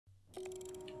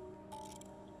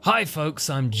Hi folks,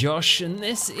 I'm Josh and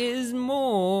this is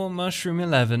more Mushroom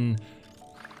 11.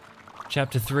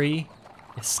 Chapter 3,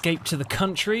 Escape to the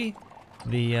Country.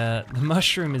 The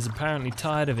mushroom is apparently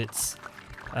tired of its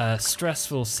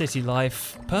stressful city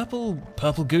life. Purple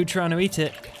goo trying to eat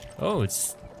it. Oh,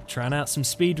 it's trying out some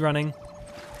speed running.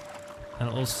 And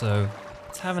also,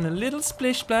 it's having a little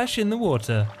splish splash in the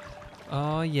water.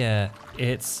 Oh yeah,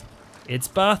 it's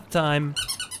bath time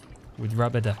with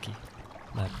Rubber Ducky.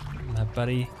 My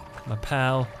buddy, my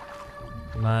pal,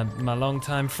 my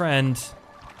longtime friend.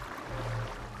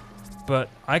 But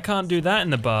I can't do that in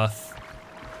the bath.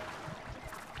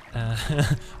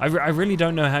 I really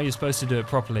don't know how you're supposed to do it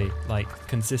properly, like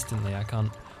consistently. I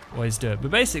can't always do it.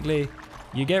 But basically,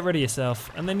 you get rid of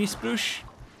yourself and then you sploosh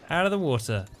out of the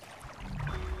water.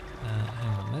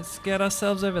 Hang on, let's get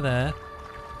ourselves over there.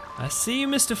 I see you,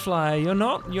 Mr. Flyer. You're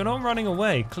not running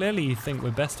away. Clearly you think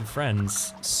we're best of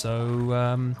friends.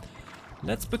 So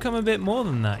let's become a bit more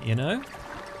than that, you know?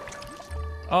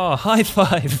 Oh, high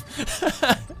five.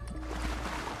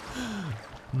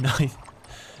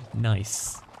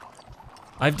 Nice.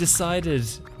 I've decided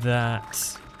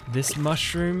that this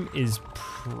mushroom is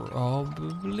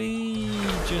probably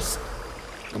just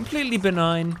completely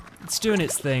benign. It's doing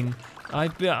its thing. I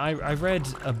read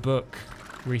a book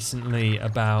recently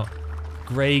about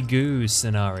grey goo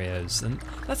scenarios, and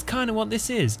that's kind of what this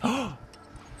is.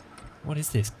 What is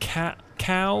this?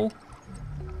 Cow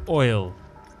oil.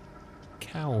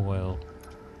 Cow oil.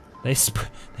 They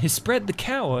spread the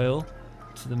cow oil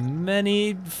to the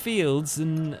many fields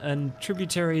and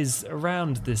tributaries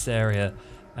around this area,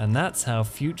 and that's how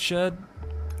future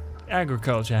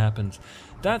agriculture happens.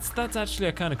 That's actually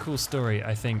a kind of cool story,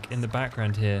 I think, in the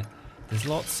background here. There's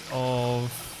lots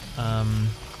of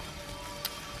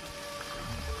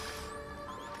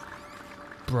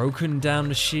broken down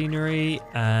machinery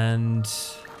and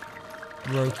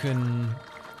broken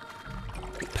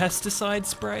pesticide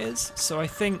sprayers. So I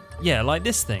think, yeah, like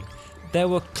this thing, there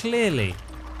were clearly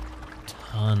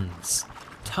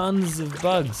tons of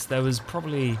bugs. There was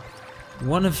probably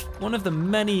one of the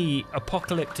many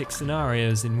apocalyptic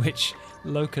scenarios in which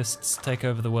locusts take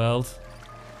over the world.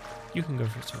 You can go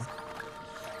for it, one.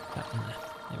 That one there.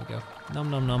 There we go. Nom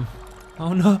nom nom.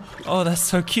 Oh no! Oh, that's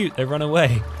so cute. They run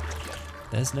away.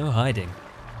 There's no hiding.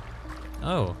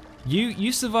 Oh,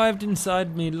 you survived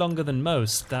inside me longer than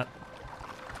most. That's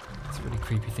a really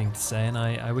creepy thing to say, and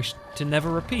I wish to never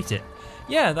repeat it.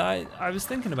 Yeah, I was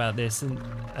thinking about this, and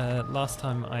last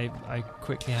time I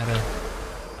quickly had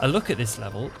a look at this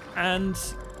level, and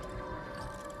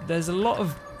there's a lot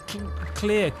of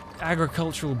clear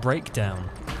agricultural breakdown.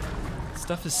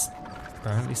 Stuff is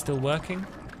apparently still working.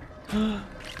 Let's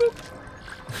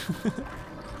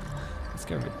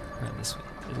go around this way.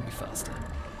 It'll be faster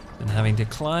than having to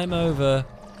climb over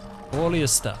all of your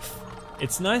stuff.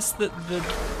 It's nice that the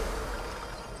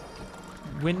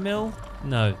windmill?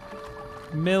 No.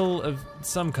 Mill of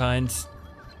some kind.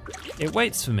 It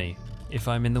waits for me if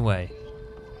I'm in the way.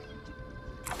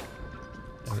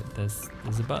 Oh, there's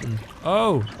a button.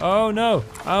 Oh no!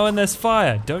 Oh, and there's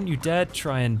fire! Don't you dare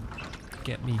try and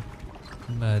get me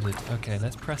murdered. Okay,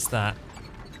 let's press that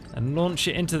and launch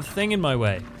it into the thing in my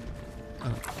way.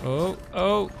 Oh,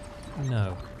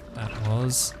 no.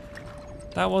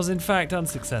 That was in fact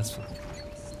unsuccessful.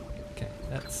 Okay,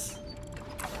 let's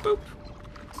boop.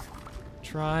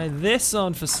 Try this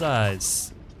on for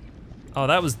size. Oh,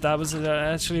 that was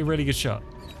actually a really good shot.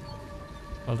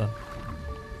 Well done.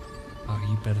 Oh,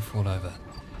 you better fall over.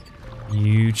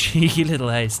 You cheeky little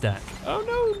haystack. Oh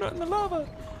no, not in the lava.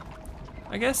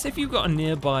 I guess if you've got a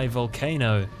nearby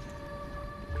volcano,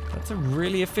 that's a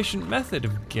really efficient method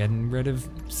of getting rid of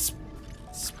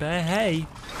spare hay.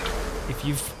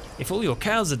 If all your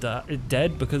cows are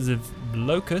dead because of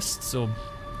locusts or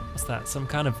what's that? Some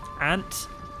kind of ant,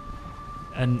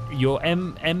 and your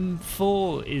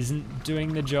M4 isn't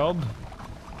doing the job,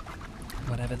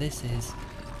 whatever this is,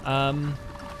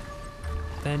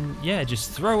 then yeah, just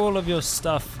throw all of your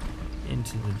stuff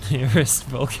into the nearest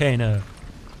volcano.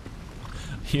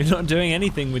 You're not doing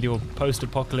anything with your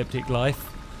post-apocalyptic life,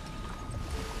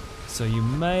 so you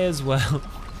may as well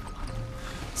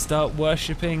start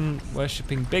worshipping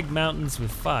big mountains with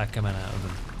fire coming out of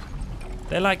them.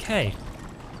 They're like hay.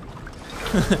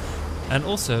 And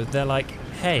also, they're like,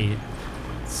 hey,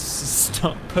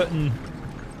 stop putting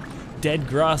dead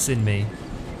grass in me.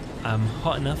 I'm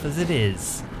hot enough as it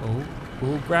is. Oh,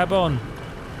 grab on.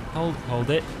 Hold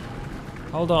it.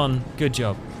 Hold on. Good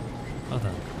job. Well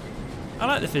done. I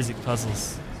like the physics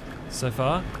puzzles so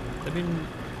far. They've been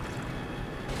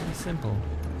pretty simple.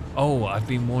 Oh, I've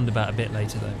been warned about a bit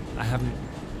later though. I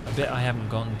haven't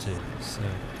gotten to, so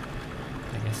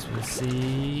I guess we'll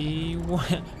see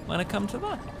when I come to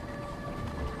that.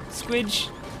 Squidge.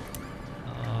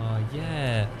 Oh,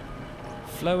 yeah.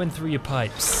 Flowing through your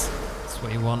pipes. That's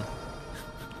what you want.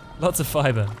 Lots of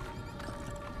fiber.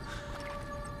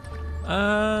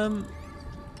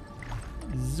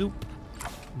 Zoop.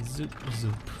 Zoop,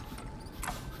 zoop.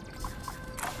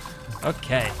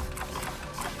 Okay.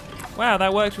 Wow,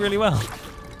 that worked really well.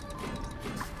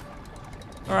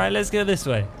 Alright, let's go this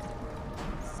way.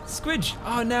 Squidge!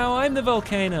 Oh, now I'm the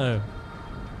volcano!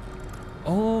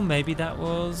 Or maybe that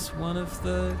was one of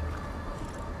the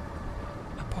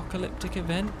apocalyptic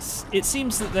events? It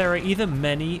seems that there are either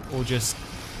many or just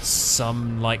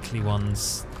some likely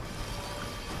ones.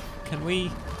 Can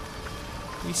we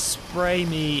spray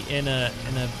me in a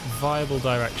viable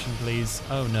direction, please?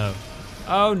 Oh no.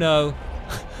 Oh no!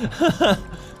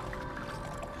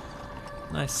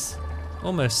 Nice.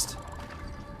 Almost.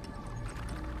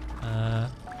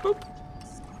 Boop.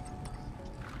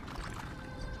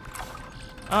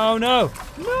 Oh no!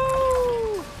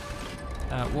 No!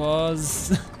 That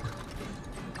was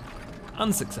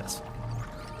unsuccessful.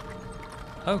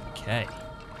 Okay.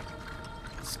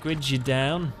 Squidge you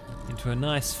down into a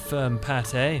nice firm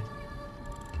pate.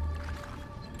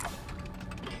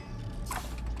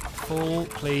 Fall,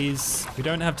 please. We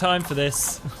don't have time for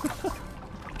this.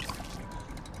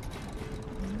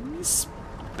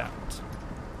 Spout.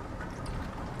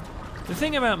 The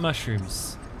thing about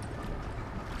mushrooms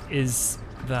is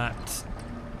that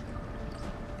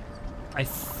I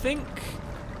think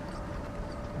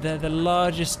they're the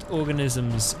largest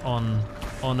organisms on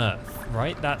Earth,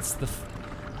 right? That's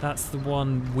the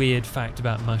one weird fact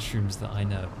about mushrooms that I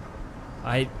know.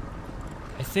 I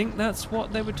think that's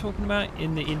what they were talking about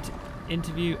in the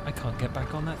interview. I can't get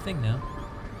back on that thing now.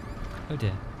 Oh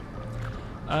dear.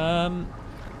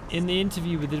 In the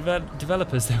interview with the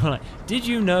developers, they were like, "Did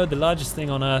you know the largest thing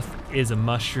on Earth is a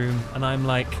mushroom?" And I'm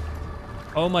like,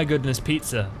 "Oh my goodness,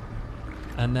 pizza."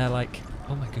 And they're like,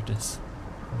 "Oh my goodness,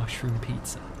 mushroom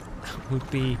pizza. That would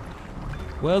be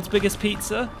world's biggest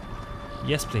pizza?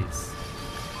 Yes, please.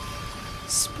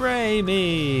 Spray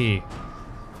me."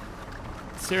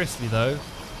 Seriously though.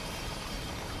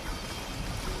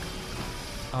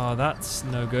 Oh, that's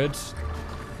no good.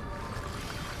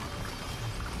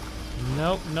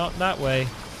 Nope, not that way.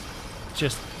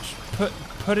 Just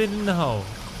put it in the hole.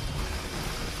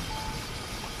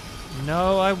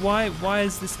 No, why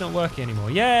is this not working anymore?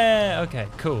 Yeah, okay,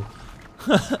 cool.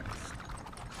 Checkpoint.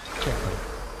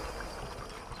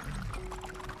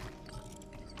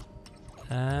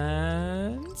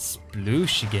 And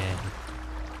sploosh again.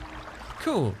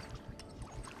 Cool.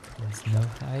 There's no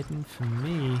hiding from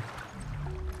me.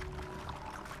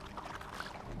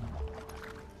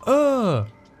 Oh!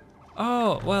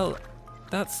 Oh, well,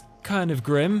 that's kind of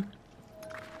grim.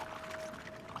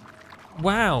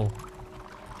 Wow.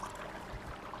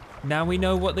 Now we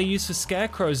know what they use for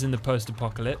scarecrows in the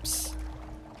post-apocalypse.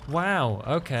 Wow,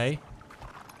 okay.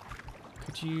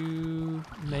 Could you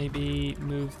maybe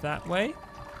move that way?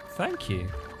 Thank you.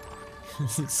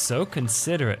 It's so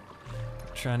considerate.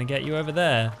 Trying to get you over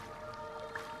there.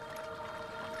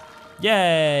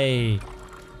 Yay!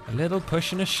 A little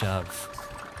push and a shove.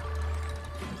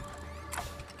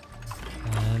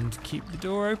 And keep the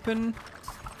door open.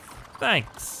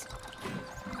 Thanks.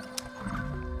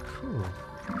 Cool.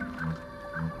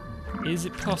 Is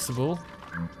it possible?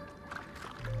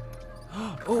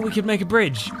 Oh, we could make a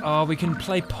bridge. Oh, we can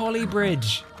play poly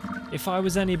bridge. If I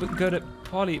was any but good at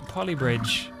poly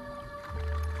bridge,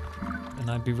 then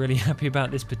I'd be really happy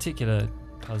about this particular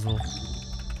puzzle.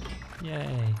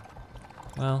 Yay.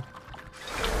 Well,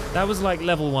 that was like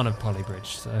level 1 of poly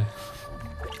bridge, so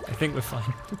I think we're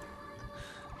fine.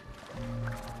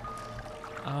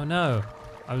 Oh no.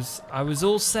 I was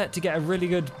all set to get a really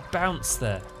good bounce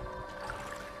there.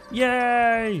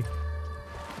 Yay!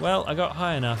 Well, I got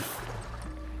high enough.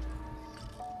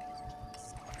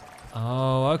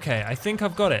 Oh, okay. I think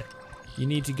I've got it. You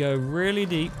need to go really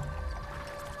deep.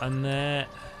 And there.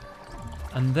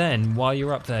 And then, while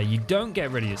you're up there, you don't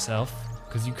get rid of yourself,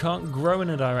 because you can't grow in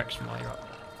a direction while you're up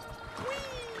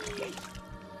there.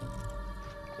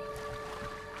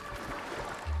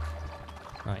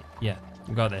 Right, yeah.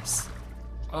 We got this.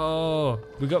 Oh,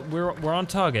 we're on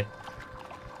target.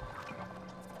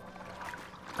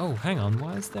 Oh, hang on.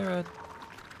 Why is there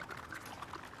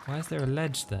a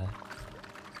ledge there?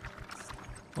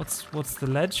 What's the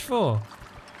ledge for?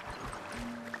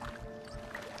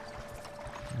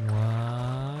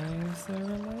 Why is there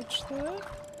a ledge there?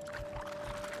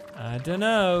 I don't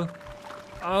know.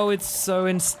 Oh, it's so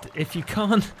if you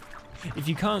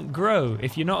can't grow,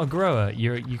 if you're not a grower,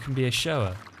 you can be a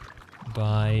shower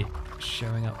by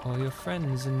showing up all your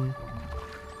friends and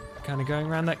kind of going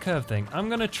around that curve thing. I'm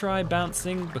gonna try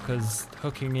bouncing because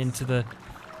hooking into the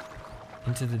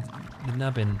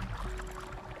nubbin,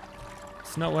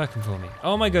 it's not working for me.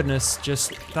 Oh my goodness,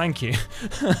 just thank you.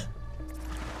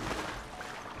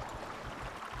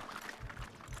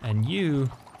 And you,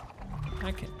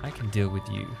 I can deal with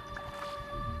you.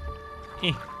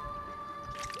 Eh.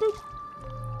 Boop.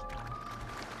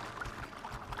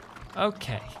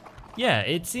 Okay. Yeah,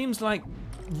 it seems like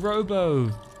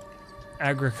Robo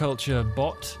Agriculture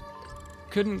Bot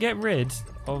couldn't get rid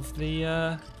of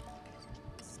the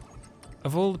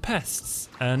of all the pests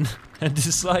and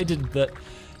decided that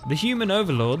the human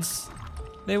overlords,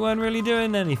 they weren't really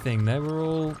doing anything. They were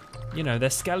all, you know, their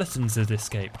skeletons had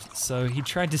escaped. So he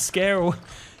tried to scare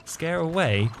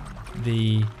away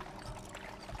the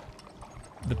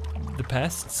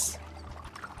pests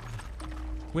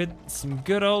with some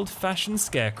good old-fashioned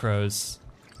scarecrows.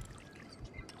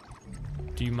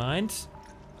 Do you mind?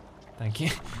 Thank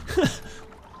you.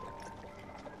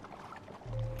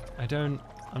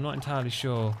 I'm not entirely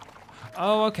sure.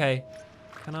 Oh, okay.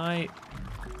 Can I?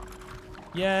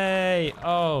 Yay!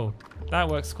 Oh, that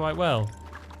works quite well.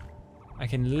 I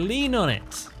can lean on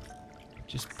it.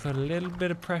 Just put a little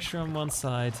bit of pressure on one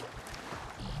side.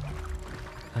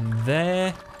 And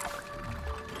there's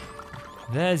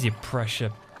your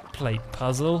pressure plate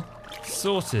puzzle.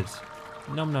 Sorted.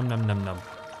 Nom nom nom nom nom.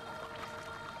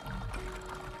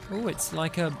 Oh, it's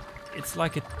like a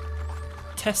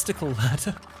testicle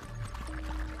ladder.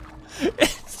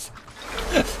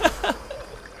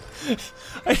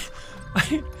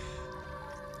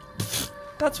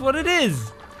 That's what it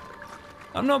is.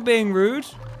 I'm not being rude.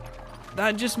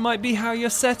 That just might be how you're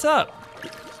set up.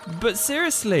 But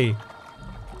seriously,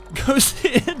 go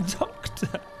see a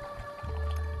doctor.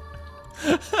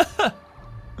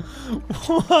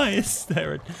 Why is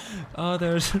there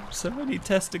there are so many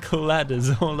testicle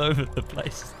ladders all over the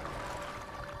place.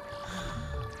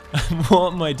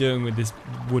 What am I doing with this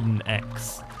wooden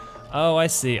X? Oh, I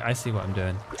see what I'm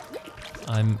doing.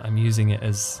 I'm using it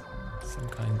as some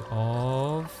kind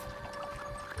of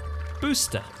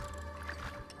booster.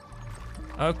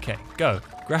 Okay, go.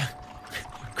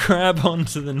 Grab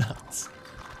onto the nuts.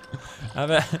 Have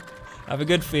a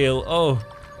good feel. Oh,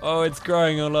 it's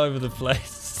growing all over the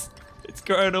place. It's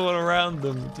growing all around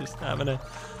them. Just having a...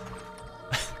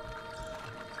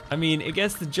 I mean, it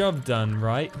gets the job done,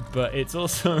 right? But it's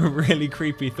also a really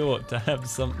creepy thought to have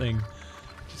something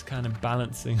just kind of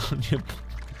balancing on your...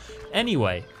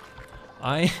 Anyway,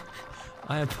 I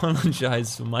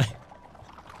apologize for my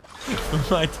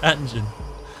tangent.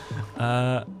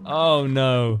 Oh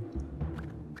no.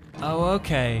 Oh,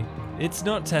 okay. It's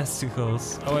not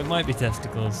testicles. Oh, it might be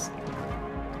testicles.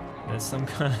 There's some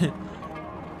kind of...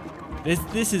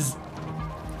 This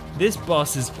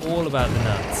boss is all about the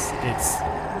nuts.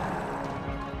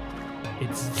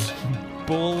 It's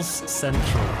balls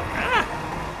central. Ah!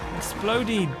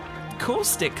 Explodey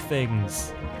caustic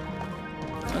things.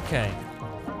 Okay.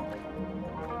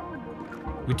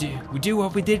 We do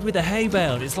what we did with the hay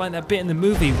bale. It's like that bit in the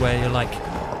movie where you're like,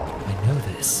 I know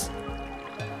this.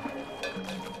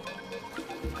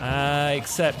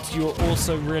 Except you're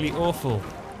also really awful.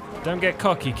 Don't get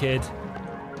cocky, kid.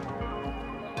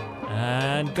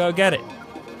 And go get it.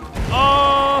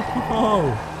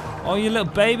 Oh, you little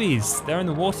babies. They're in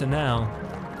the water now.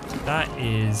 That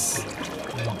is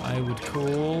what I would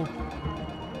call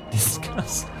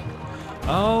disgusting.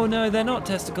 Oh no, they're not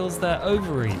testicles, they're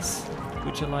ovaries,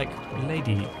 which are like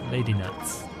lady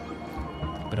nuts,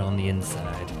 but on the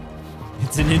inside.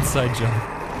 It's an inside job.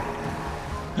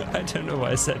 I don't know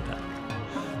why I said that.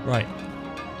 Right.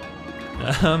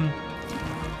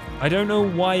 I don't know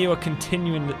why you are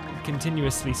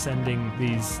continuously sending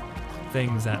these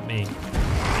things at me.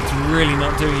 It's really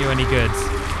not doing you any good.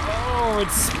 Oh,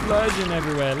 it's splurging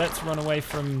everywhere. Let's run away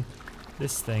from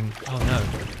this thing. Oh no,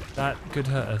 that could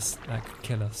hurt us. That could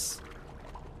kill us.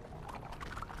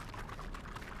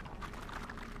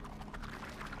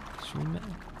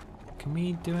 Can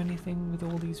we do anything with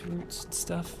all these roots and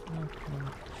stuff? No.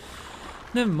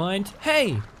 Never mind.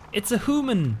 Hey, it's a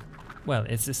human. Well,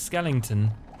 it's a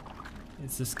skeleton.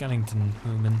 It's a skeleton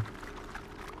human.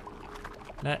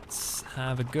 Let's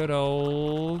have a good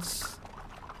old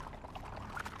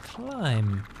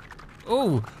climb.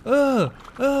 Oh,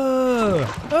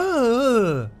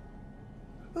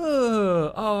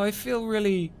 I feel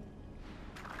really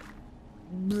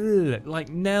like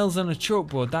nails on a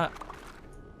chalkboard. That.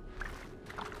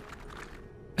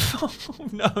 Oh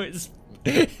no, it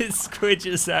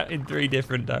squidges out in 3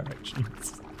 different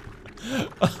directions.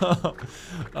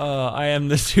 I am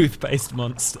the toothpaste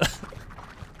monster.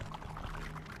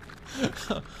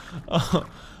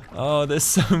 Oh, there's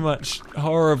so much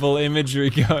horrible imagery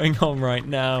going on right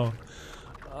now.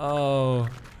 Oh,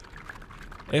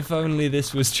 if only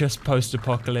this was just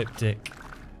post-apocalyptic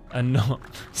and not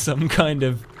some kind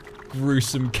of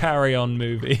gruesome carry-on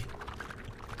movie.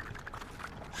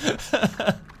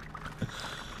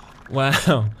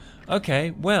 Wow.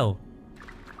 Okay, well,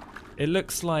 it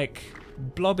looks like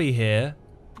Blobby here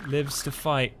lives to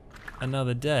fight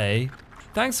another day.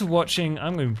 Thanks for watching.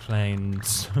 I'm going to be playing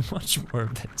so much more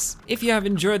of this. If you have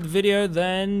enjoyed the video,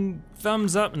 then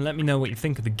thumbs up and let me know what you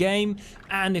think of the game.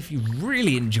 And if you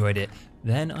really enjoyed it,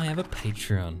 then I have a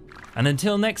Patreon. And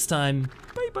until next time,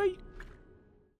 bye bye.